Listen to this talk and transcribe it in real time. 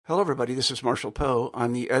Hello, everybody. This is Marshall Poe.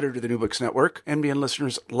 I'm the editor of the New Books Network. NBN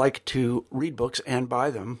listeners like to read books and buy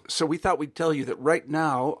them. So we thought we'd tell you that right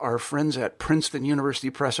now, our friends at Princeton University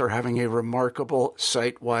Press are having a remarkable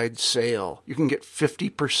site-wide sale. You can get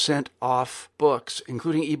 50% off books,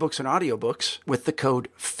 including ebooks and audiobooks, with the code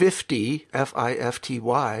 50,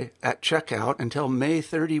 F-I-F-T-Y, at checkout until May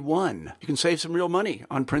 31. You can save some real money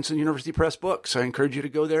on Princeton University Press books. I encourage you to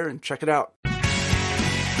go there and check it out.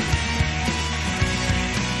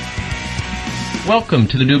 Welcome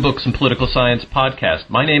to the New Books in Political Science podcast.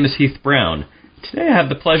 My name is Heath Brown. Today I have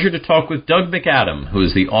the pleasure to talk with Doug McAdam, who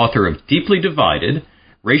is the author of Deeply Divided,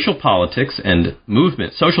 Racial Politics and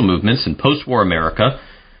Social Movements in Postwar America.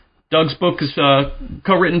 Doug's book is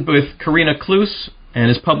co-written with Karina Kloos and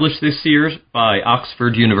is published this year by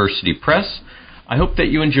Oxford University Press. I hope that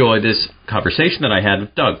you enjoy this conversation that I had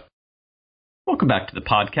with Doug. Welcome back to the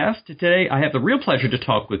podcast. Today I have the real pleasure to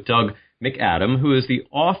talk with Doug McAdam, who is the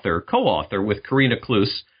co-author with Karina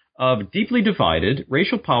Kloos of Deeply Divided,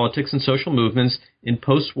 Racial Politics and Social Movements in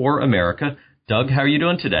Post-War America. Doug, how are you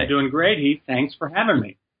doing today? I'm doing great, Heath. Thanks for having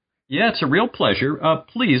me. Yeah, it's a real pleasure.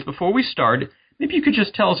 Please, before we start, maybe you could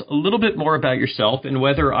just tell us a little bit more about yourself and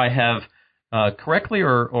whether I have correctly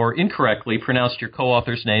or incorrectly pronounced your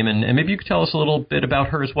co-author's name, and maybe you could tell us a little bit about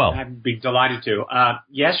her as well. I'd be delighted to.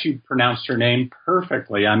 Yes, you pronounced her name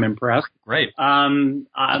perfectly. I'm impressed. Great. I'm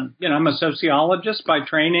a sociologist by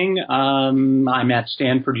training. I'm at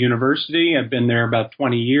Stanford University. I've been there about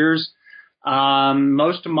 20 years.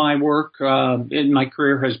 Most of my work in my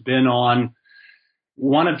career has been on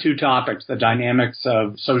one of two topics: the dynamics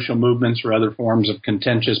of social movements or other forms of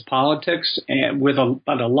contentious politics, and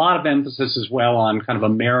but a lot of emphasis as well on kind of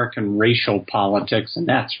American racial politics, and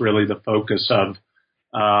that's really the focus of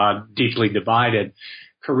Deeply Divided.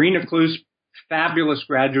 Karina Kloos, fabulous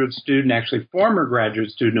graduate student, actually former graduate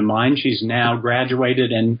student of mine. She's now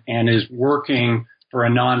graduated and is working for a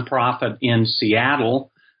nonprofit in Seattle.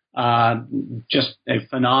 Just a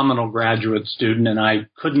phenomenal graduate student, and I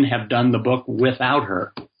couldn't have done the book without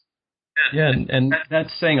her. Yeah, and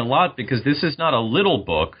that's saying a lot, because this is not a little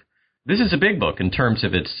book. This is a big book in terms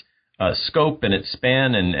of its scope and its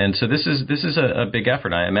span, and so this is a big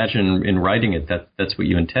effort. I imagine in writing it that's what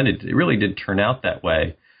you intended. It really did turn out that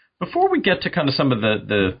way. Before we get to kind of some of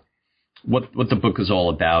what the book is all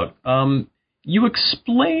about, you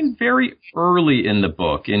explain very early in the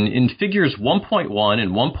book, in figures 1.1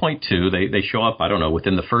 and 1.2, they show up, I don't know,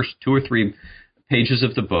 within the first 2 or 3 pages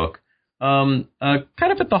of the book, kind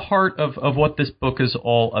of at the heart of what this book is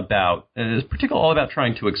all about, and it's particularly all about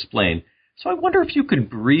trying to explain. So I wonder if you could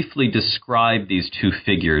briefly describe these two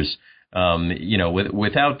figures,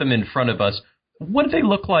 without them in front of us. What do they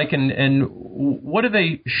look like, and what do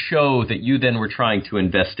they show that you then were trying to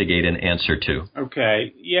investigate and answer to?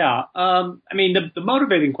 Okay, yeah. The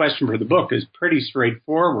motivating question for the book is pretty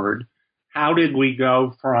straightforward. How did we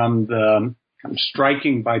go from the kind of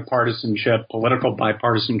striking bipartisanship, political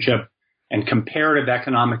bipartisanship, and comparative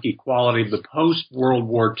economic equality of the post-World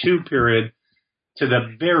War II period to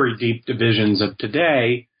the very deep divisions of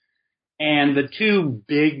today? And the two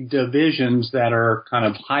big divisions that are kind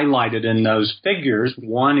of highlighted in those figures,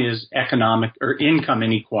 one is economic or income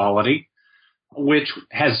inequality, which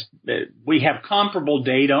we have comparable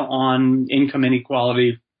data on income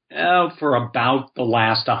inequality for about the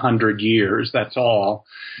last 100 years. That's all.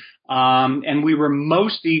 And we were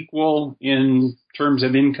most equal in terms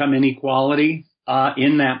of income inequality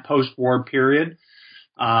in that post-war period,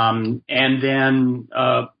 and then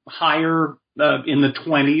higher in the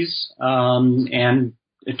 20s, and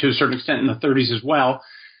to a certain extent in the 30s as well.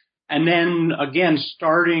 And then again,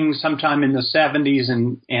 starting sometime in the 70s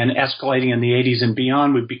and escalating in the 80s and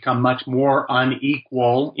beyond, we've become much more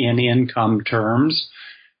unequal in income terms.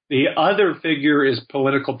 The other figure is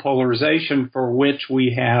political polarization, for which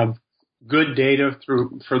we have good data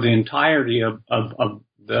for the entirety of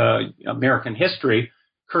the American history,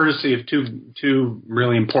 courtesy of two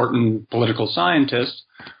really important political scientists,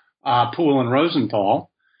 Poole and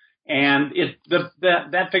Rosenthal, and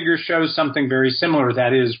that figure shows something very similar.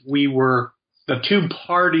 That is, the two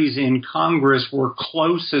parties in Congress were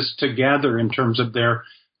closest together in terms of their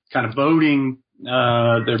kind of voting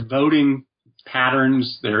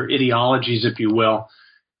patterns, their ideologies, if you will,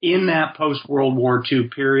 in that post-World War II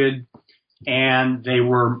period. And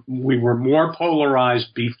we were more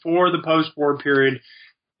polarized before the post-war period,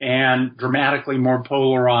 and dramatically more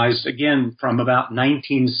polarized again from about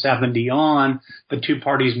 1970 on, the two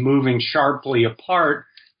parties moving sharply apart,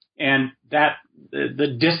 and that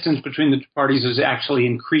the distance between the two parties has actually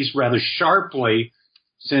increased rather sharply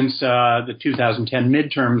since the 2010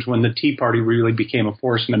 midterms, when the Tea Party really became a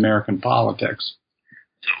force in American politics.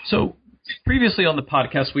 So previously on the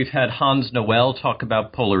podcast, we've had Hans Noel talk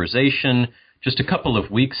about polarization. Just a couple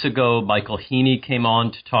of weeks ago, Michael Heaney came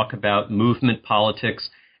on to talk about movement politics.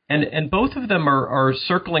 And both of them are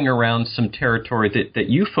circling around some territory that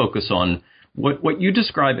you focus on, what you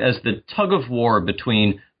describe as the tug of war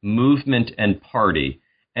between movement and party.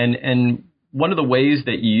 And one of the ways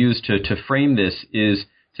that you use to frame this is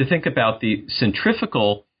to think about the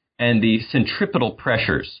centrifugal and the centripetal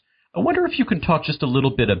pressures. I wonder if you can talk just a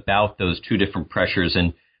little bit about those two different pressures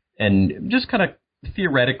and just kind of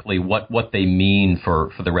theoretically what they mean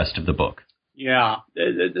for the rest of the book. Yeah,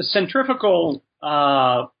 the centrifugal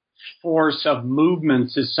force of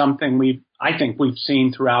movements is something I think we've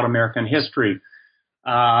seen throughout American history,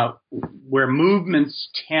 where movements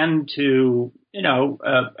tend to,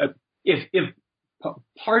 if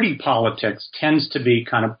party politics tends to be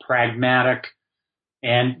kind of pragmatic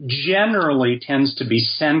and generally tends to be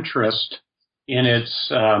centrist in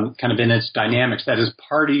its in its dynamics. That is,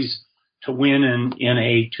 parties to win in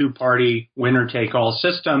a two-party winner-take-all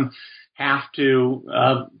system have to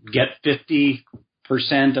get 50%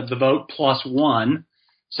 of the vote plus one.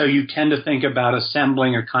 So you tend to think about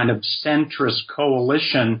assembling a kind of centrist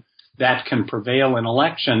coalition that can prevail in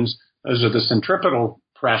elections. Those are the centripetal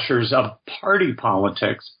pressures of party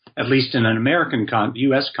politics, at least in an American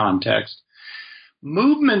U.S. context.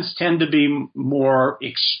 Movements tend to be more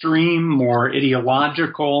extreme, more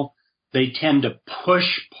ideological. They tend to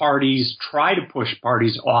try to push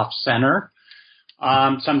parties off center.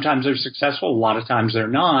 Sometimes they're successful. A lot of times they're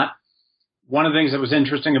not. One of the things that was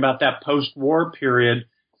interesting about that post-war period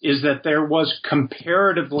is that there was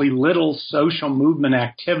comparatively little social movement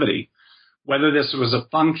activity, whether this was a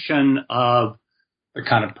function of the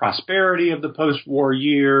kind of prosperity of the post-war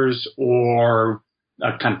years or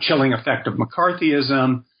a kind of chilling effect of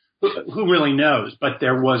McCarthyism. Who really knows? But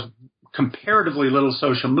there was comparatively little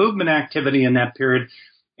social movement activity in that period,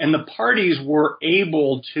 and the parties were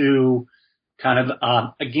able to kind of,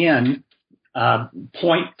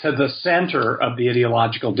 point to the center of the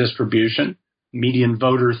ideological distribution, median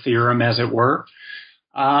voter theorem, as it were.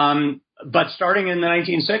 But starting in the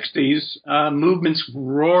 1960s, movements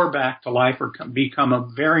roar back to life or become a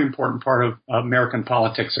very important part of American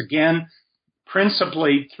politics again,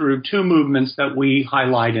 principally through two movements that we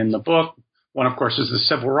highlight in the book. One, of course, is the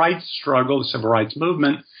civil rights struggle, the civil rights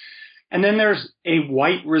movement. And then there's a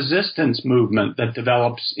white resistance movement that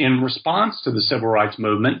develops in response to the civil rights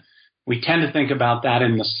movement. We tend to think about that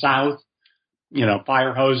in the South,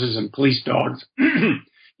 fire hoses and police dogs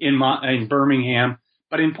in Birmingham.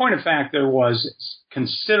 But in point of fact, there was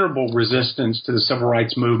considerable resistance to the civil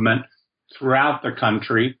rights movement throughout the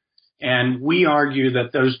country. And we argue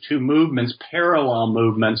that those two movements, parallel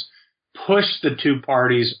movements, push the two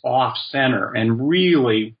parties off center and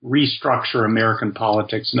really restructure American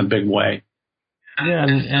politics in a big way. Yeah,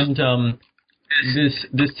 and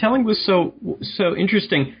this telling was so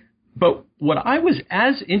interesting. But what I was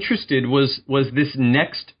as interested was this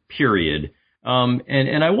next period,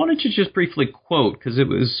 and I wanted to just briefly quote because it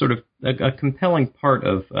was sort of a compelling part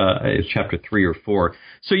of chapter 3 or 4.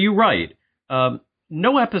 So you write,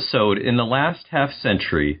 no episode in the last half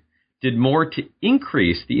century did more to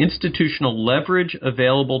increase the institutional leverage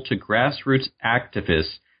available to grassroots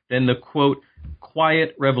activists than the, quote,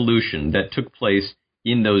 quiet revolution that took place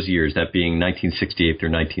in those years, that being 1968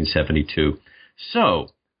 through 1972. So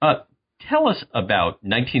tell us about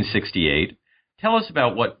 1968. Tell us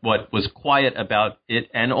about what was quiet about it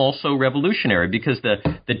and also revolutionary, because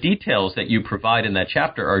the details that you provide in that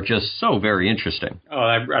chapter are just so very interesting. Oh,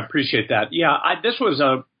 I appreciate that. Yeah, this was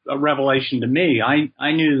a revelation to me.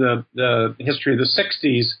 I knew the history of the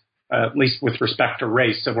 60s, at least with respect to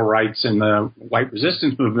race, civil rights, and the white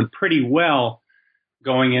resistance movement pretty well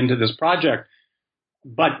going into this project.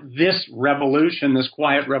 But this revolution, this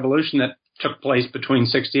quiet revolution that took place between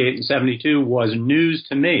 68 and 72 was news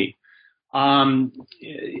to me.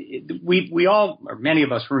 We all, or many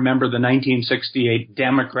of us, remember the 1968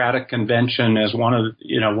 Democratic Convention as one of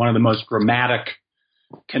the most dramatic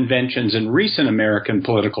conventions in recent American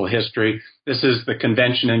political history. This is the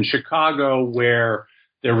convention in Chicago where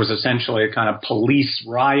there was essentially a kind of police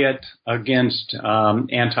riot against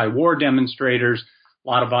anti-war demonstrators, a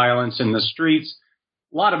lot of violence in the streets,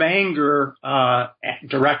 a lot of anger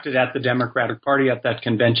directed at the Democratic Party at that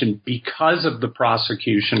convention because of the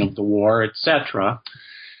prosecution of the war, etc.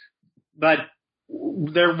 But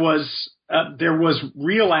there was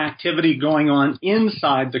real activity going on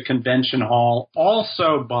inside the convention hall,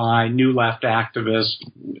 also by New Left activists,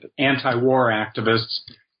 anti-war activists.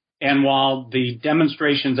 And while the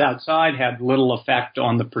demonstrations outside had little effect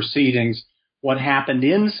on the proceedings, what happened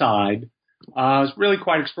inside It's really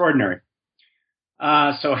quite extraordinary.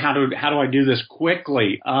 So how do I do this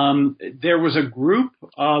quickly? There was a group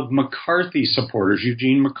of McCarthy supporters.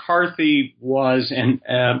 Eugene McCarthy was an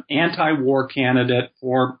anti-war candidate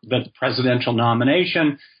for the presidential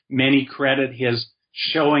nomination. Many credit his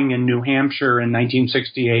showing in New Hampshire in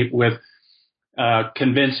 1968 with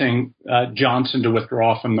convincing Johnson to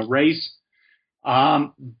withdraw from the race.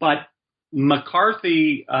 But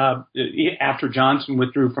McCarthy, after Johnson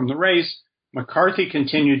withdrew from the race, McCarthy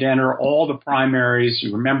continued to enter all the primaries.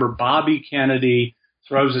 You remember Bobby Kennedy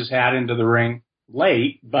throws his hat into the ring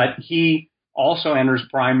late, but he also enters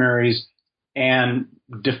primaries and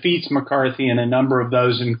defeats McCarthy in a number of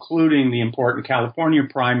those, including the important California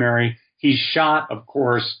primary. He's shot, of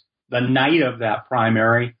course, the night of that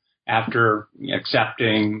primary after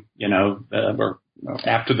accepting, or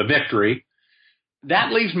after the victory.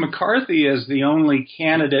 That leaves McCarthy as the only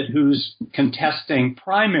candidate who's contesting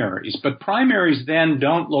primaries. But primaries then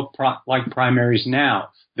don't look like primaries now.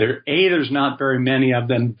 There's not very many of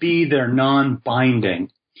them. B, they're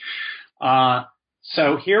non-binding.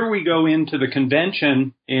 So here we go into the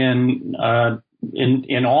convention in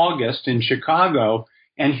August in Chicago,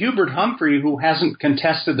 and Hubert Humphrey, who hasn't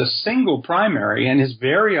contested a single primary and is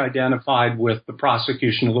very identified with the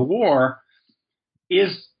prosecution of the war,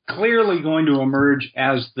 is clearly going to emerge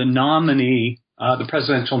as the nominee, the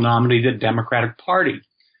presidential nominee of the Democratic Party.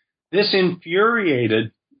 This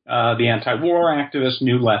infuriated the anti-war activists,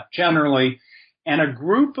 New Left generally, and a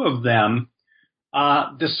group of them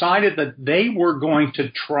decided that they were going to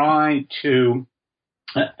try to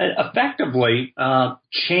effectively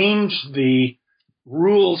change the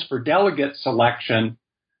rules for delegate selection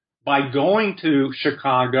by going to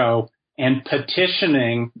Chicago and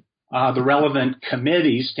petitioning the relevant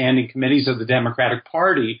committees, standing committees of the Democratic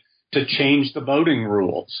Party, to change the voting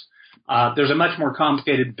rules. There's a much more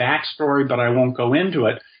complicated backstory, but I won't go into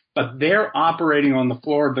it. But they're operating on the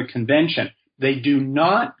floor of the convention. They do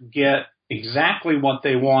not get exactly what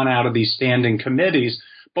they want out of these standing committees,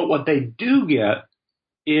 but what they do get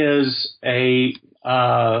is a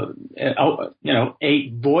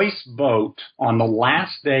voice vote on the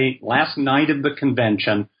last night of the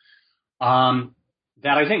convention,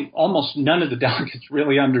 that I think almost none of the delegates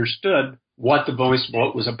really understood what the voice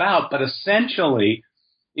vote was about. But essentially,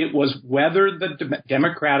 it was whether the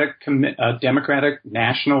Democratic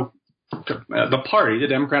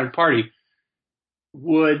Party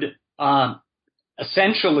would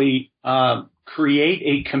essentially create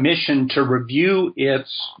a commission to review its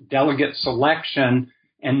delegate selection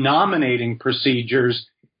and nominating procedures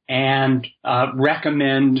and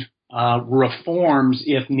recommend reforms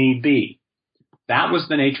if need be. That was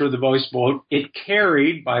the nature of the voice vote. It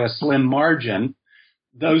carried by a slim margin.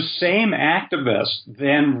 Those same activists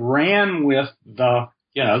then ran with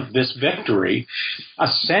this victory,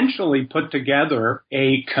 essentially put together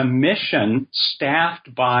a commission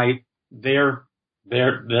staffed by the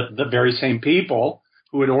very same people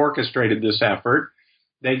who had orchestrated this effort.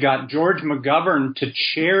 They got George McGovern to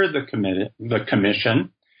chair the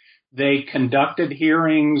commission. They conducted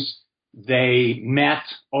hearings. They met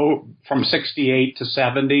from 68 to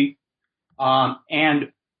 70.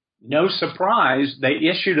 And no surprise, they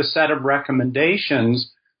issued a set of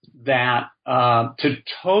recommendations that to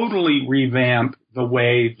totally revamp the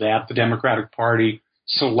way that the Democratic Party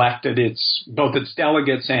selected both its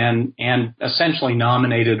delegates and essentially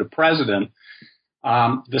nominated a president.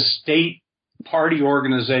 The state party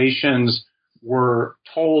organizations were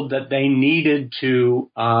told that they needed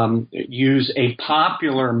to use a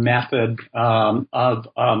popular method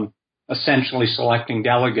of essentially selecting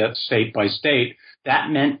delegates state by state.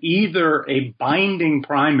 That meant either a binding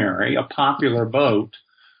primary, a popular vote,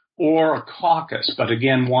 or a caucus, but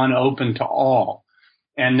again, one open to all.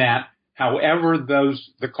 And that however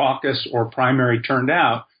the caucus or primary turned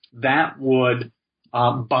out, that would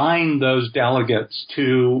bind those delegates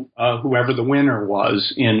to whoever the winner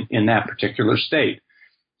was in that particular state.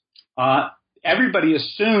 Everybody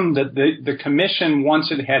assumed that the commission,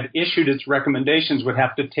 once it had issued its recommendations, would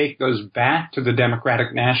have to take those back to the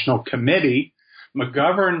Democratic National Committee.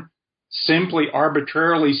 McGovern simply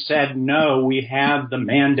arbitrarily said, no, we have the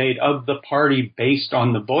mandate of the party based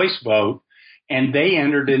on the voice vote, and they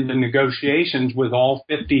entered into negotiations with all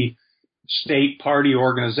 50 state party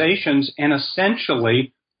organizations and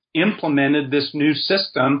essentially implemented this new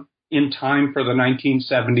system in time for the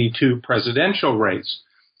 1972 presidential race.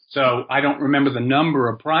 So I don't remember the number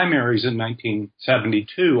of primaries in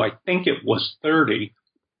 1972. I think it was 30,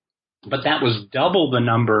 but that was double the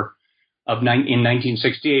number in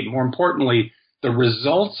 1968. More importantly, the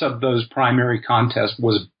results of those primary contests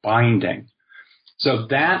was binding. So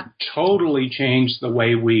that totally changed the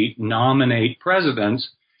way we nominate presidents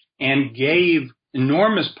and gave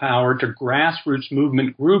enormous power to grassroots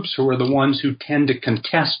movement groups who are the ones who tend to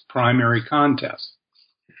contest primary contests.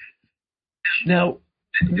 Now,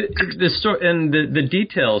 the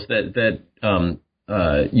details that some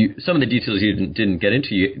of the details you didn't get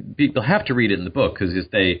into, people have to read it in the book because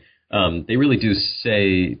they really do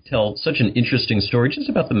tell such an interesting story just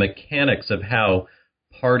about the mechanics of how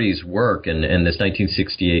parties work and this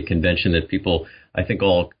 1968 convention that people, I think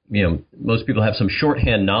most people have some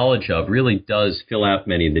shorthand knowledge of, really does fill out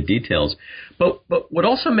many of the details. But what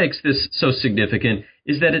also makes this so significant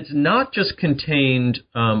is that it's not just contained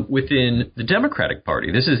within the Democratic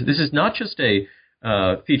Party. This is not just a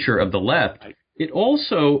feature of the left. It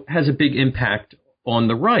also has a big impact on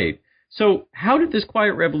the right. So how did this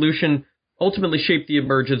quiet revolution ultimately shape the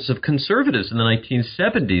emergence of conservatives in the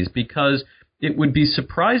 1970s? Because it would be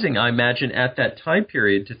surprising, I imagine, at that time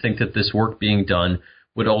period to think that this work being done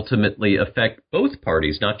would ultimately affect both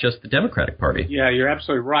parties, not just the Democratic Party. Yeah, you're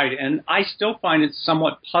absolutely right. And I still find it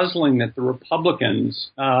somewhat puzzling that the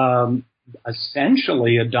Republicans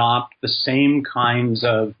essentially adopt the same kinds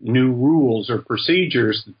of new rules or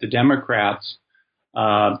procedures that the Democrats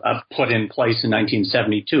put in place in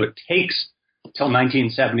 1972. It takes till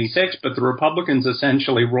 1976, but the Republicans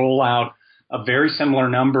essentially roll out a very similar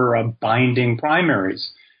number of binding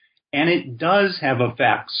primaries. And it does have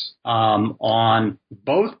effects on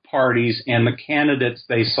both parties and the candidates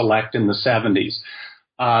they select in the 70s.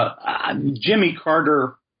 Jimmy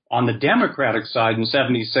Carter on the Democratic side in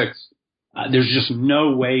 76, there's just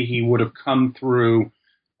no way he would have come through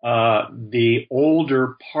the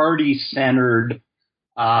older party-centered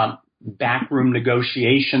backroom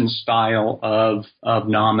negotiation style of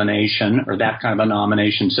nomination, or that kind of a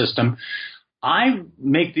nomination system. We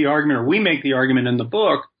make the argument in the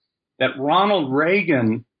book that Ronald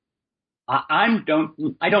Reagan, I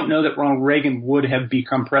don't know that Ronald Reagan would have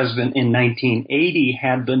become president in 1980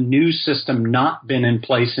 had the new system not been in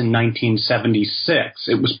place in 1976.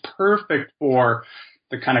 It was perfect for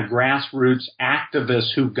the kind of grassroots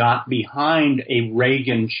activists who got behind a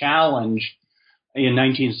Reagan challenge in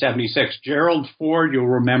 1976. Gerald Ford, you'll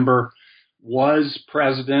remember, was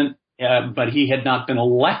president, but he had not been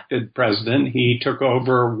elected president. He took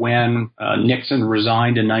over when Nixon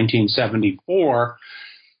resigned in 1974.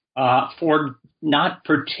 Ford, not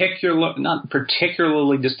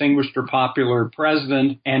particularly distinguished or popular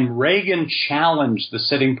president, and Reagan challenged the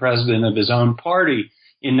sitting president of his own party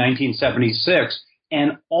in 1976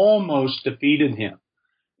 and almost defeated him.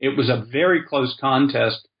 It was a very close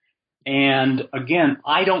contest. And again,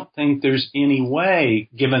 I don't think there's any way,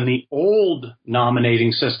 given the old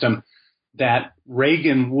nominating system, that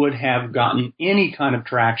Reagan would have gotten any kind of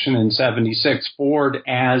traction in 76. Ford,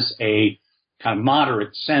 as a kind of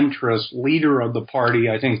moderate centrist leader of the party,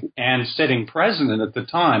 I think, and sitting president at the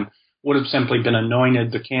time, would have simply been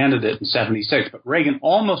anointed the candidate in 76. But Reagan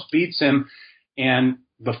almost beats him, and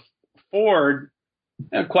the Ford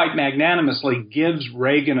quite magnanimously gives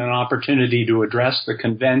Reagan an opportunity to address the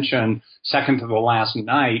convention second to the last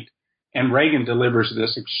night, and Reagan delivers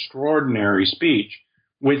this extraordinary speech,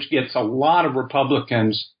 which gets a lot of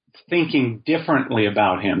Republicans thinking differently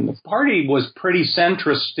about him. The party was pretty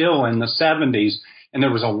centrist still in the 70s, and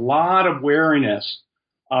there was a lot of wariness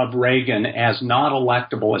of Reagan as not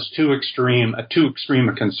electable, as too extreme a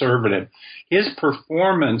conservative. His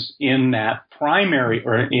performance in that primary,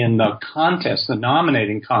 or in the contest, the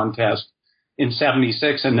nominating contest in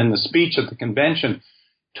 76, and then the speech at the convention,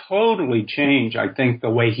 totally changed, I think, the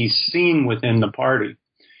way he's seen within the party.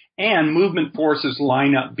 And movement forces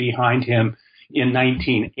line up behind him in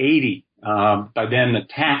 1980. By then,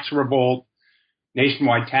 the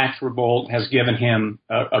nationwide tax revolt has given him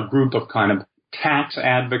a group of kind of tax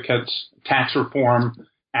advocates, tax reform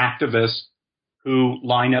activists who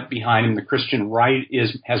line up behind him. The Christian right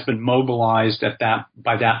has been mobilized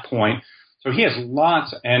by that point. So he has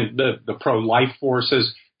lots, and the pro-life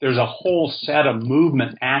forces. There's a whole set of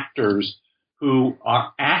movement actors who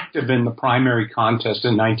are active in the primary contest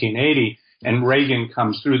in 1980, and Reagan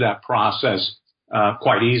comes through that process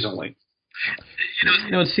quite easily.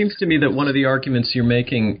 It seems to me that one of the arguments you're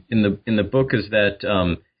making in the book is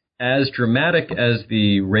that as dramatic as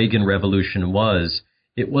the Reagan Revolution was,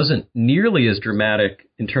 it wasn't nearly as dramatic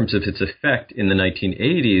in terms of its effect in the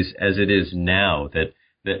 1980s as it is now.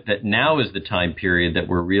 That now is the time period that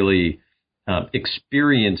we're really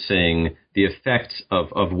experiencing the effects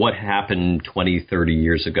of what happened 20, 30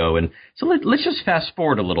 years ago. And so let's just fast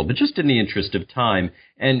forward a little bit, just in the interest of time,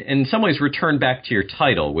 and in some ways return back to your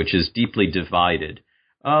title, which is Deeply Divided.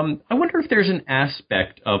 I wonder if there's an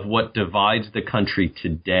aspect of what divides the country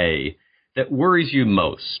today that worries you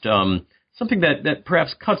most, something that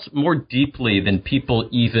perhaps cuts more deeply than people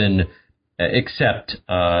even accept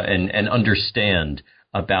and understand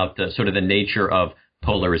about the sort of the nature of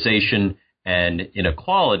polarization and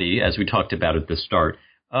inequality, as we talked about at the start.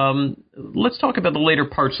 Let's talk about the later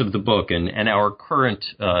parts of the book and our current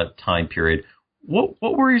time period. What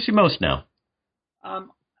worries you most now?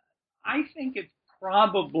 I think it's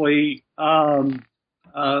probably what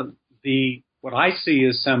I see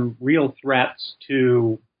as some real threats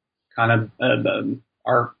to kind of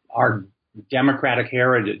our democratic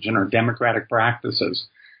heritage and our democratic practices.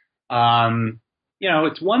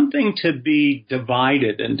 It's one thing to be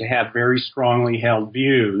divided and to have very strongly held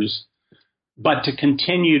views, but to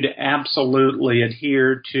continue to absolutely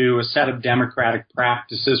adhere to a set of democratic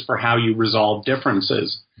practices for how you resolve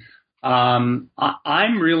differences. I'm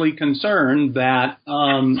really concerned that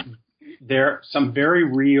there are some very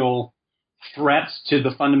real threats to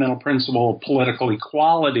the fundamental principle of political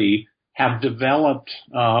equality have developed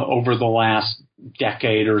over the last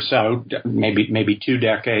decade or so, maybe 2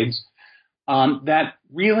 decades, that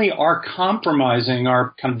really are compromising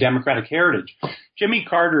our kind of democratic heritage. Jimmy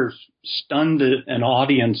Carter stunned an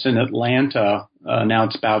audience in Atlanta, now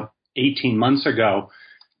it's about 18 months ago,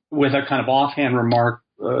 with a kind of offhand remark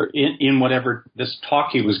in whatever this talk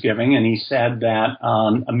he was giving, and he said that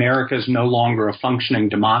America is no longer a functioning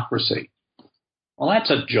democracy. Well,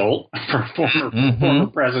 that's a jolt for a former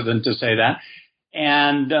president to say that.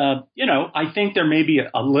 And, I think there may be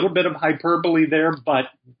a little bit of hyperbole there, but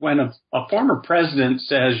when a former president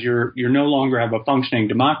says you're no longer have a functioning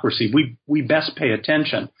democracy, we best pay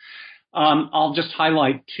attention. I'll just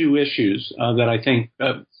highlight 2 issues that I think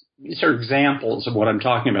these are examples of what I'm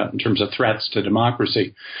talking about in terms of threats to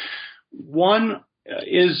democracy. One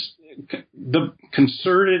is the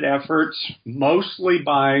concerted efforts, mostly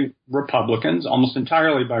by Republicans, almost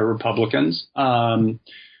entirely by Republicans,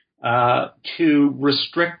 to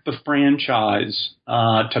restrict the franchise,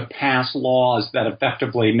 to pass laws that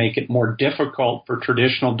effectively make it more difficult for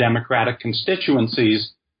traditional Democratic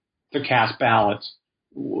constituencies to cast ballots,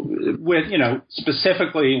 with,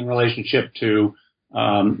 specifically in relationship to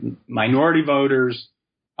minority voters,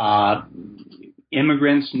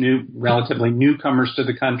 immigrants, relatively newcomers to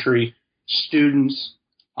the country, students,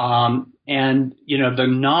 and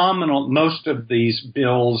most of these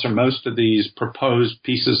bills or most of these proposed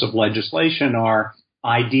pieces of legislation are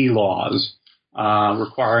ID laws,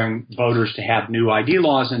 requiring voters to have new ID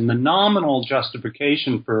laws, and the nominal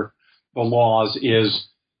justification for the laws is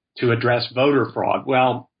to address voter fraud.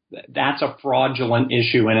 Well, that's a fraudulent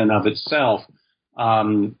issue in and of itself.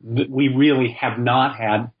 We really have not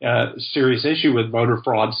had a serious issue with voter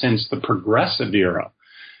fraud since the progressive era.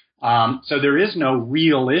 So there is no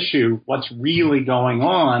real issue. What's really going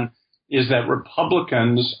on is that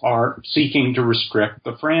Republicans are seeking to restrict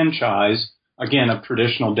the franchise, again, of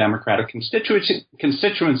traditional Democratic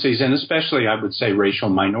constituencies, and especially, I would say, racial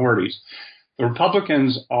minorities. The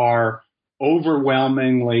Republicans are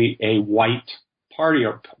overwhelmingly a white party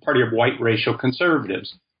of white racial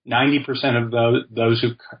conservatives. 90% of those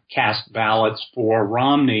who cast ballots for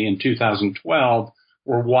Romney in 2012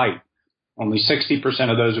 were white. Only 60%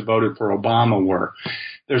 of those who voted for Obama were.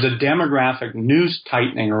 There's a demographic noose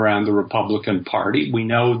tightening around the Republican Party. We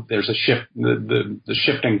know there's a shift, the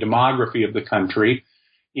shifting demography of the country.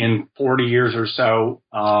 In 40 years or so,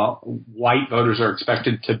 white voters are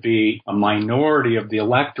expected to be a minority of the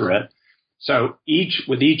electorate. So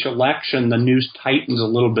with each election, the noose tightens a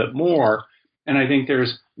little bit more. And I think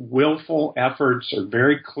there's willful efforts or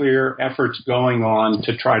very clear efforts going on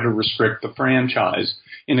to try to restrict the franchise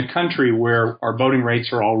in a country where our voting rates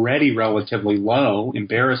are already relatively low,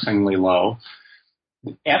 embarrassingly low.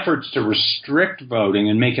 Efforts to restrict voting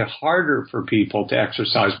and make it harder for people to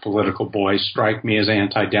exercise political voice strike me as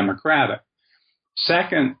anti-democratic.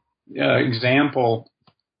 Second example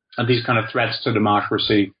of these kind of threats to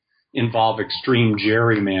democracy involve extreme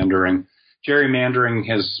gerrymandering. Gerrymandering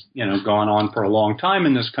has, gone on for a long time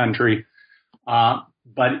in this country,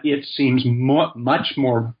 but it seems much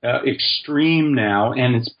more extreme now,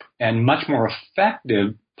 and much more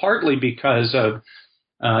effective, partly because of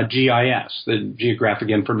GIS, the Geographic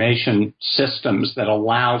Information Systems that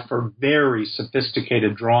allow for very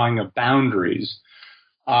sophisticated drawing of boundaries.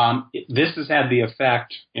 This has had the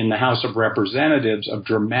effect in the House of Representatives of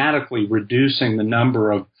dramatically reducing the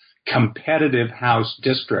number of competitive House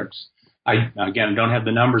districts. I don't have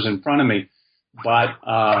the numbers in front of me, but,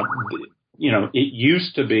 it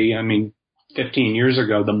used to be, 15 years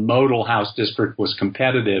ago, the modal House district was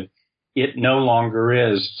competitive. it no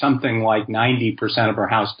longer is. Something like 90% of our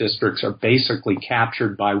House districts are basically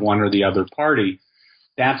captured by one or the other party.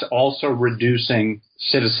 That's also reducing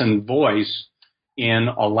citizen voice in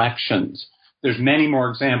elections. There's many more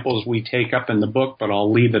examples we take up in the book, but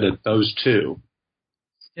I'll leave it at those two.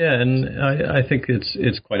 Yeah, and I think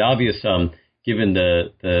it's quite obvious, given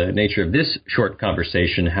the nature of this short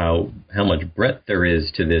conversation, how much breadth there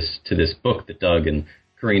is to this book that Doug and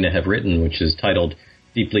Karina have written, which is titled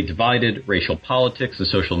Deeply Divided, Racial Politics, the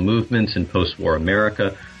Social Movements in Postwar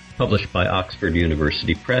America, published by Oxford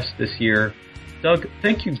University Press this year. Doug,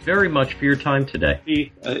 thank you very much for your time today.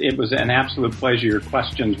 It was an absolute pleasure. Your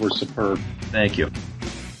questions were superb. Thank you.